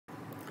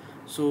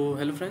So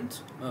hello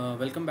friends,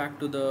 welcome back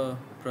to the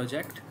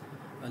project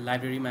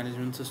library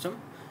management system.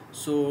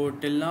 So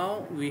till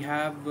now we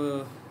have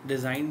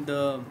designed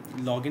the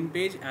login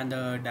page and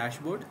the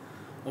dashboard.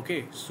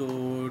 Okay,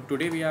 so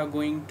today we are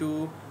going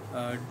to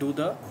do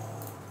the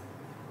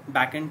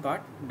backend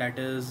part, that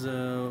is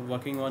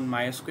working on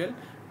MySQL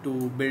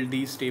to build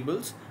these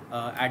tables,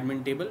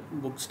 admin table,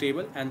 books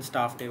table and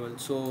staff table.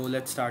 So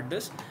let's start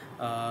this.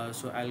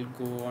 So I'll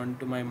go on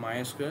to my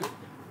MySQL.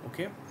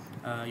 Okay,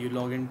 you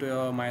log into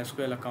your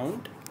MySQL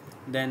account.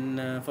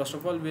 Then first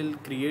of all we'll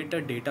create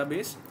a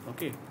database.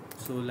 Okay,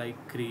 so like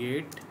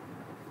create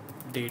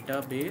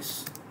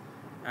database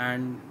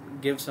and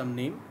give some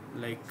name,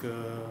 like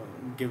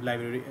give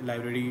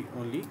library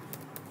only.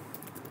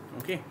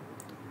 Okay,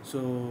 so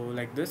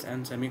like this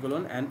and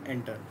semicolon and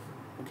enter.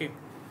 Okay,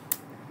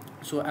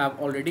 so I've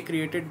already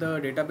created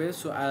the database,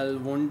 so I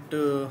won't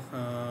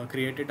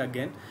create it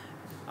again.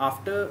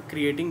 After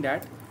creating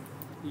that,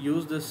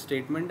 use this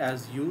statement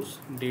as use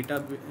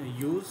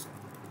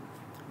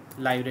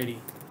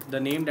library, the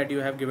name that you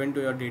have given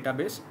to your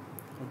database.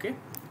 Okay,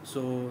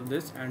 so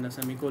this and a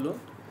semicolon.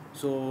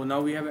 So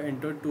now we have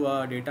entered to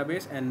our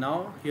database, and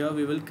now here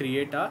we will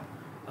create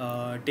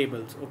our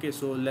tables. Okay,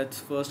 so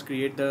let's first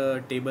create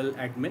the table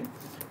admin.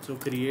 So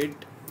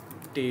create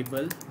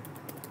table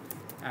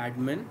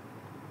admin.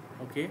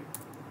 Okay,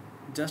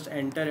 just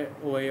enter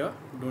over here,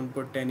 don't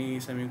put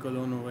any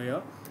semicolon over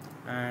here,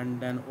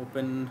 and then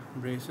open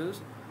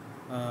braces.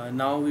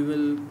 Now we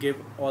will give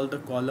all the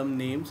column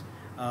names,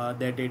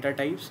 their data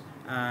types,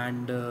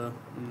 and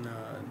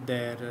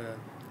their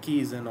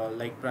keys and all,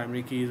 like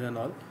primary keys and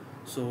all.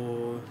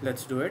 So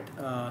let's do it.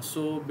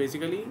 So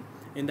basically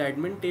in the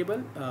admin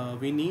table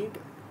we need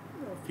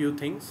a few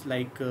things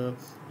like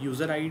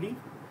user ID,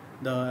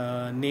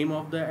 the name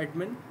of the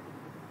admin,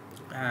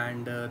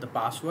 and the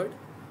password,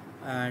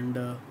 and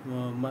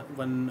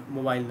one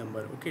mobile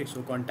number. Okay,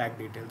 so contact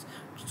details.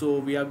 So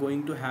we are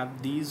going to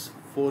have these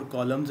four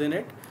columns in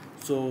it,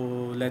 so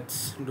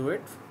let's do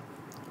it.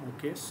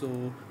 Okay,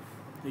 so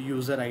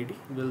user ID,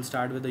 we'll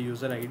start with the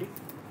user ID,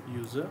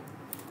 user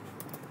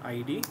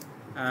ID,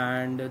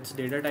 and its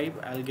data type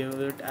I'll give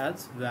it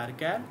as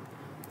varchar,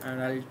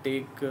 and I'll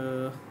take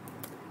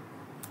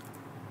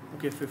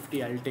okay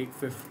 50, I'll take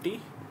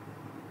 50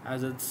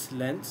 as its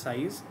length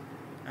size,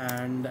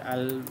 and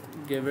I'll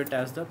give it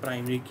as the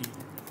primary key.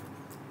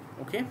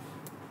 Okay,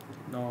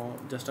 now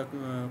just a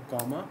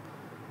comma.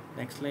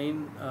 Next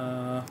line,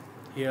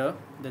 here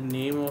the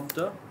name of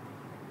the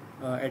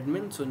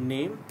admin, so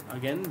name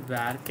again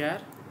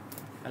varchar,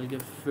 I'll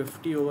give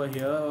 50 over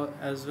here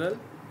as well.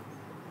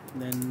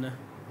 Then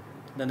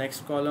the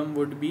next column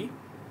would be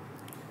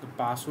the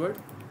password,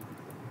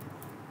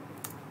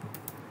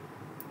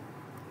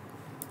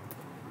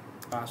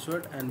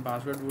 and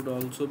password would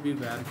also be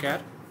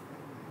varchar,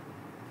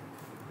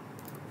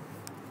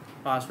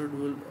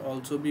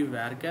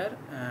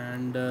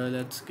 and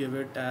let's give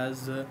it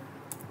as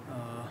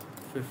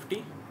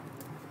 50.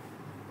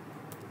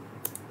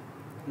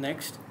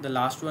 Next, the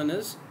last one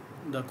is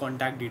the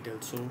contact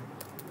details. So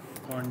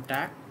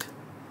contact,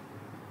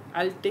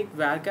 I'll take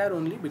varchar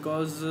only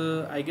because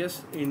I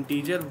guess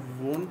integer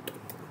won't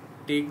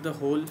take the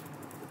whole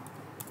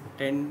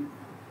 10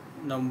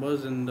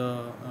 numbers in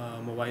the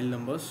mobile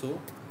numbers, so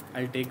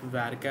I'll take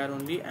varchar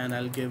only and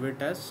I'll give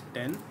it as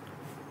 10.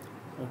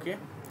 Okay,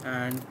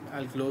 and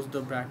I'll close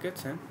the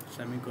brackets and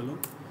semicolon.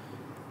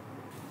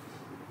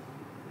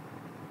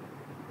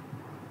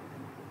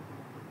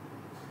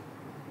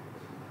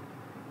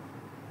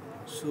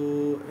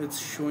 So it's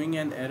showing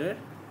an error.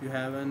 You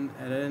have an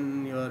error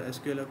in your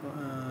SQL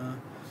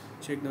account.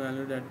 Check the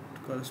value that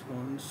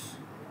corresponds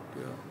to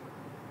your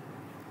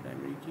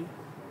primary key.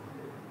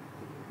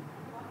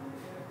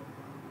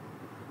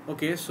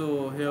 Okay,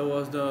 so here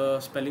was the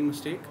spelling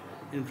mistake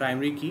in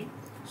primary key.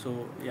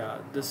 So yeah,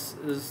 this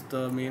is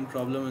the main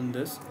problem in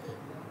this.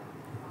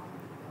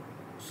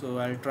 So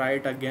I'll try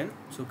it again.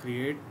 So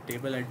create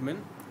table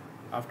admin.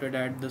 After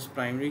that, this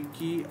primary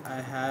key, I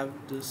have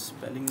this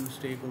spelling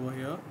mistake over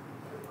here.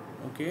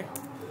 Okay,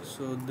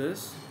 so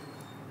this,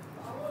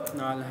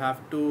 now I'll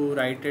have to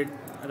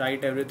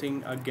write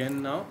everything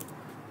again now.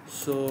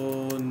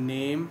 So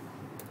name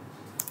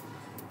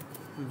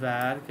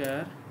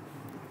varchar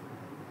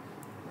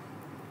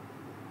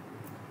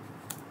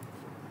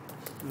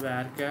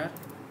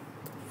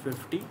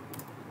 50.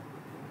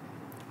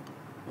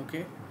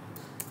 Okay,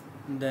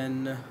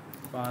 then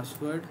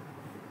password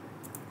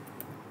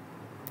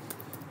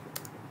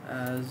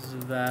as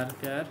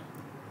varchar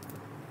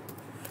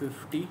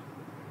 50.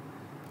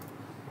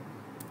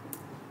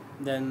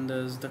 Then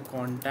there's the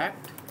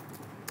contact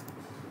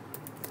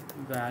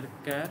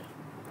varchar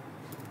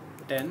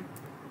 10.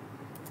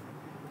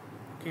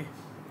 Okay,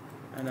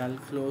 and I'll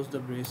close the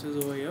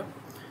braces over here.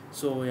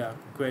 So yeah,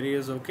 query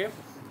is okay.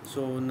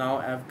 So now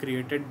I've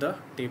created the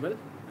table.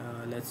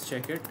 Let's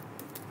check it.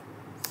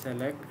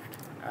 Select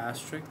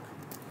asterisk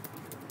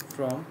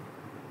from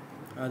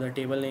the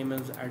table name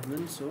is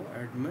admin, so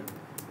admin,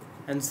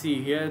 and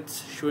see here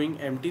it's showing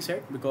empty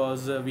set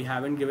because we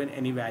haven't given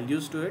any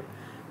values to it.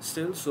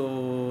 still.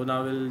 So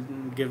now we'll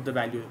give the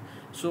value.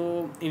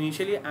 So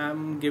initially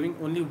I'm giving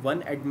only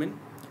one admin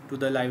to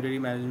the library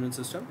management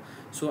system,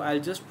 so I'll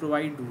just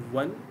provide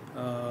one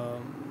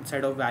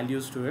set of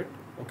values to it.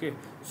 Okay,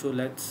 so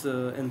let's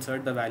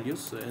insert the values.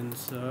 So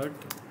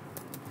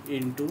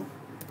into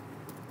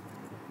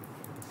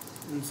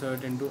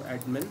insert into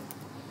admin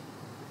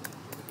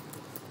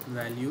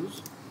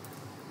values,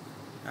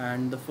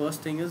 and the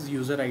first thing is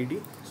user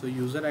ID. So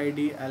user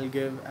ID I'll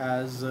give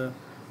as uh,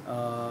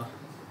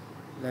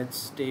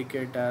 let's take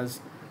it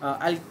as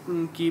I'll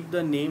keep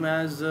the name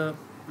as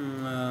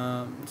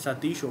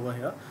Satish over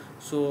here.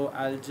 So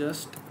I'll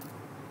just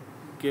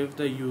give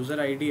the user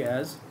ID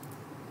as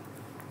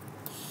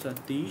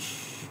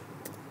Satish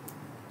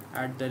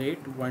at the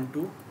rate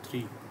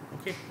 123.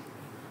 Okay,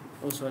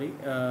 oh sorry,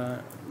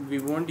 we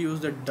won't use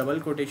the double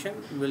quotation,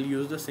 we'll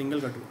use the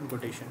single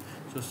quotation.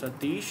 So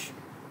Satish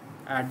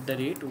at the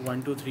rate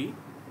 123.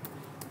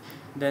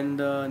 Then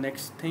the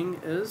next thing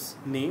is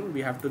name.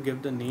 We have to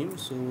give the name.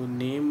 So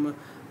name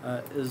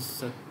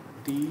is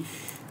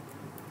Satish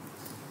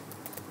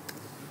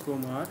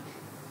Kumar.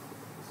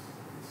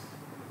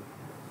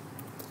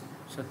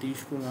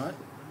 Satish Kumar,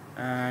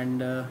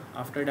 and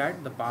after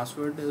that the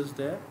password is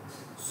there.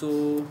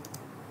 So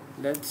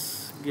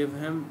let's give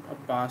him a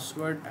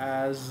password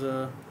as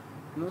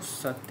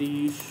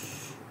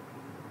Satish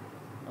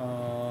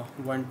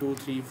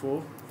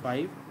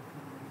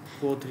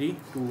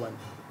 12345432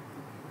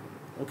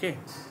 Okay,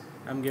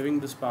 I'm giving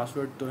this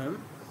password to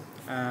him.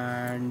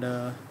 And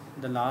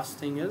the last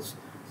thing is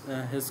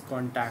his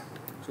contact.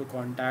 So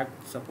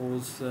contact,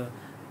 suppose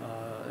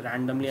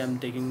randomly I'm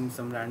taking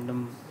some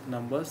random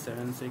numbers,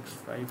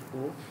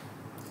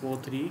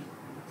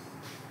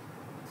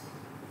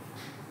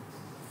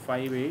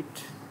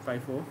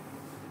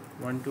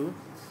 765443585412.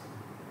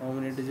 How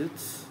many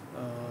digits?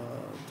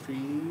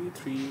 3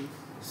 3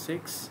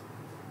 6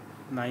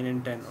 9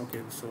 and 10.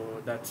 Okay,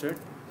 so that's it.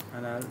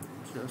 And I'll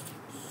just,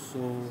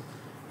 so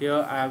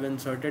here I have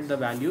inserted the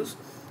values.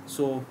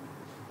 So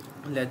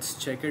let's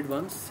check it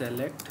once.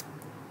 Select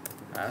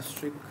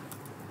asterisk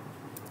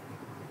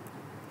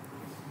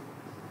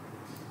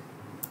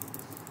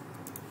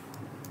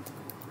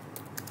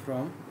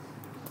from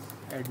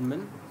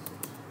admin,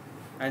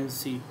 and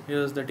see,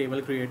 here's the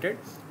table created.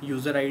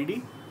 User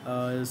ID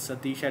is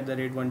Satish at the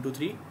rate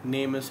 123.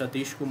 Name is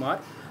Satish Kumar.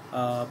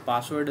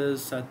 Password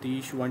is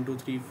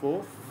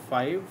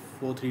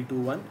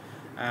Satish123454321,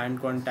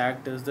 and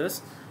contact is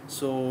this.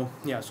 So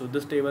yeah, so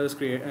this table is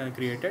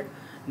created.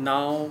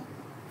 Now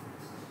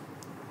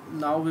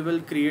we will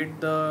create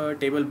the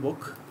table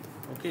book.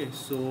 Okay,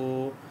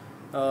 so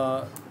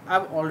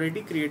I've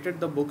already created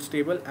the books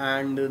table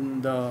and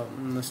the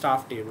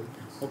staff table.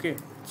 Okay,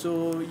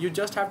 so you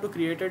just have to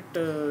create it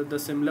the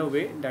similar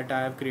way that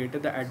I have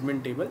created the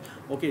admin table.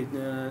 Okay,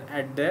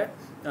 at there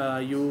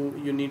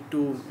you need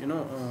to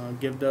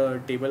give the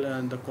table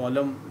and the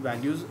column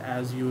values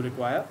as you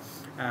require,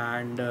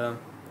 and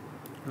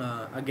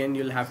again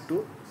you'll have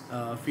to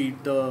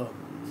feed the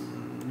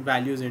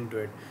values into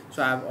it.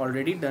 So I've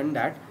already done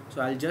that,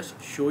 so I'll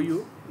just show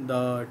you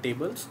the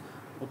tables.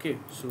 Okay,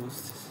 so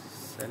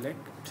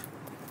select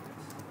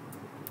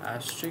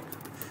asterisk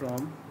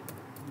from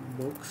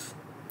books,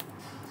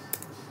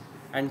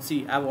 and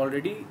see, I've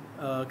already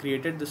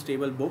created this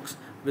table books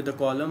with the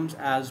columns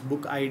as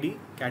book ID,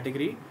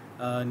 category,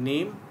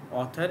 name,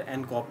 author,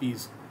 and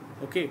copies.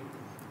 Okay,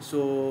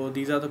 so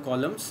these are the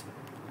columns,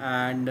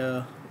 and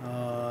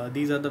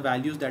these are the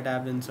values that I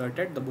have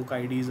inserted. The book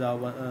IDs are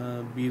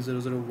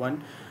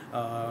B001,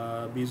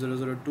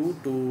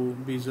 B002 to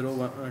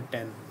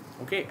B010.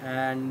 Okay,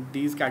 and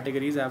these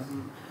categories have,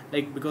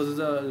 like, because it's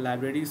a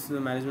libraries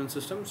management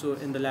system, so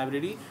in the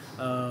library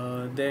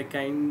there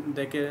can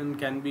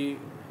be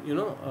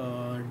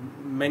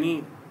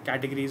many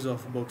categories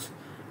of books.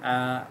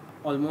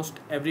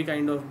 Almost every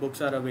kind of books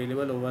are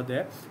available over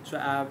there, so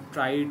I have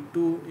tried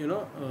to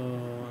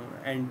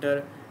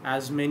enter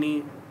as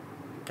many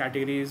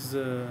categories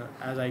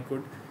as I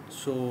could.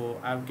 So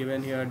I've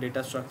given here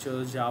data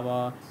structures,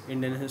 Java,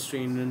 Indian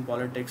history, Indian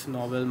politics,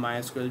 novel,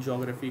 Mysql,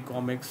 geography,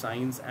 comics,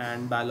 science,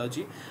 and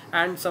biology,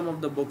 and some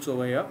of the books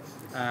over here,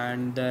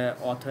 and the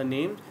author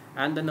name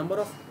and the number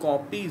of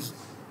copies.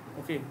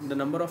 Okay, the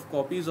number of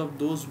copies of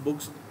those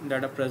books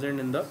that are present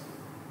in the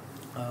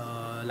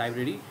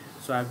library.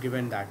 So I've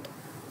given that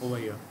over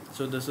here.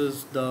 So this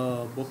is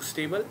the books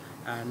table,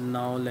 and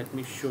now let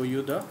me show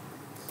you the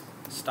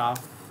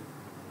staff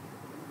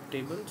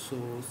table.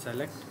 So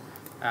select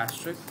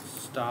asterisk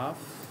staff,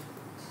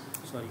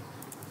 sorry,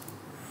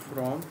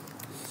 from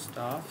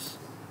staffs,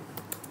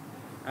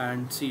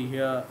 and see,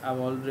 here I've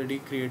already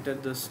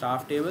created the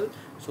staff table.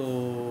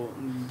 So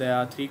there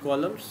are 3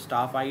 columns: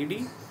 staff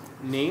ID,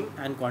 name,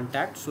 and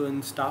contact. So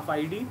in staff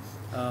ID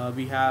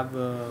we have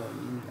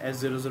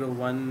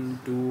S001,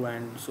 2,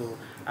 and so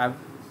I've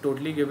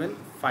totally given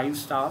 5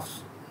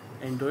 staffs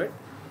into it.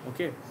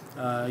 Okay,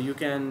 you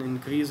can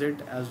increase it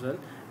as well.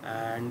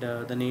 and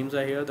the names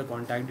are here, the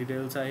contact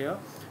details are here.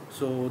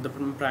 So the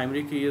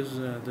primary key is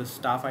the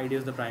staff ID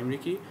is the primary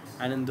key,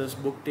 and in this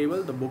book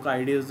table the book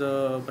ID is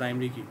the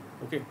primary key.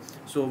 Okay,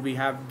 so we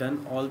have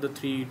done all the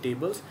three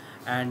tables,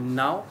 and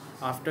now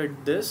after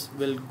this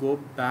we'll go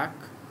back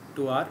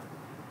to our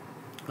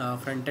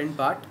front end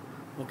part.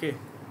 Okay,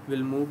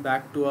 we'll move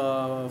back to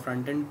a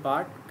front end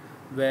part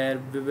where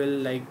we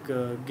will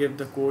give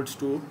the codes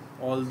to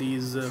all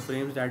these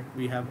frames that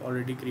we have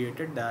already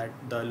created, that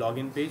the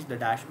login page, the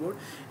dashboard.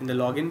 In the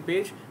login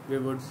page we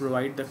would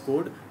provide the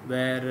code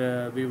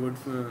where we would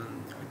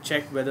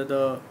check whether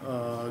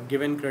the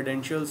given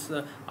credentials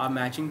are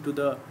matching to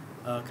the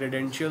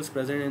credentials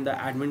present in the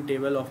admin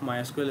table of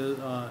Mysql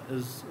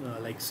is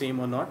like same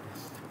or not.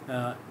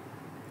 uh,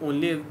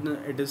 Only if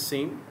it is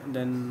same,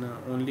 then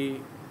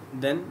only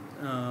then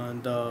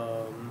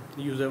the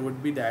user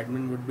would be, the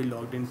admin would be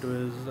logged into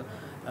his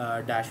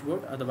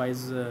dashboard.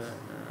 Otherwise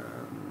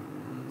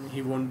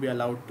he won't be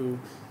allowed to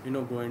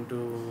go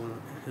into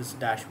his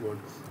dashboard.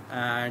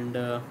 And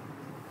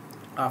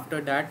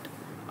after that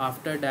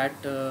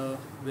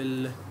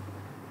we'll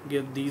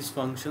give these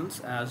functions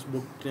as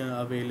booked,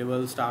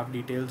 available, staff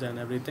details and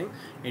everything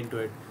into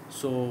it.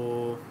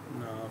 So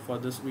for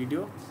this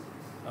video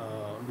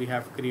we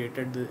have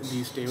created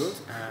these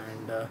tables,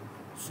 and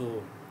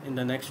so in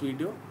the next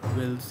video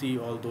we'll see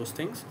all those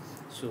things.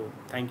 So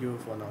thank you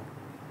for now.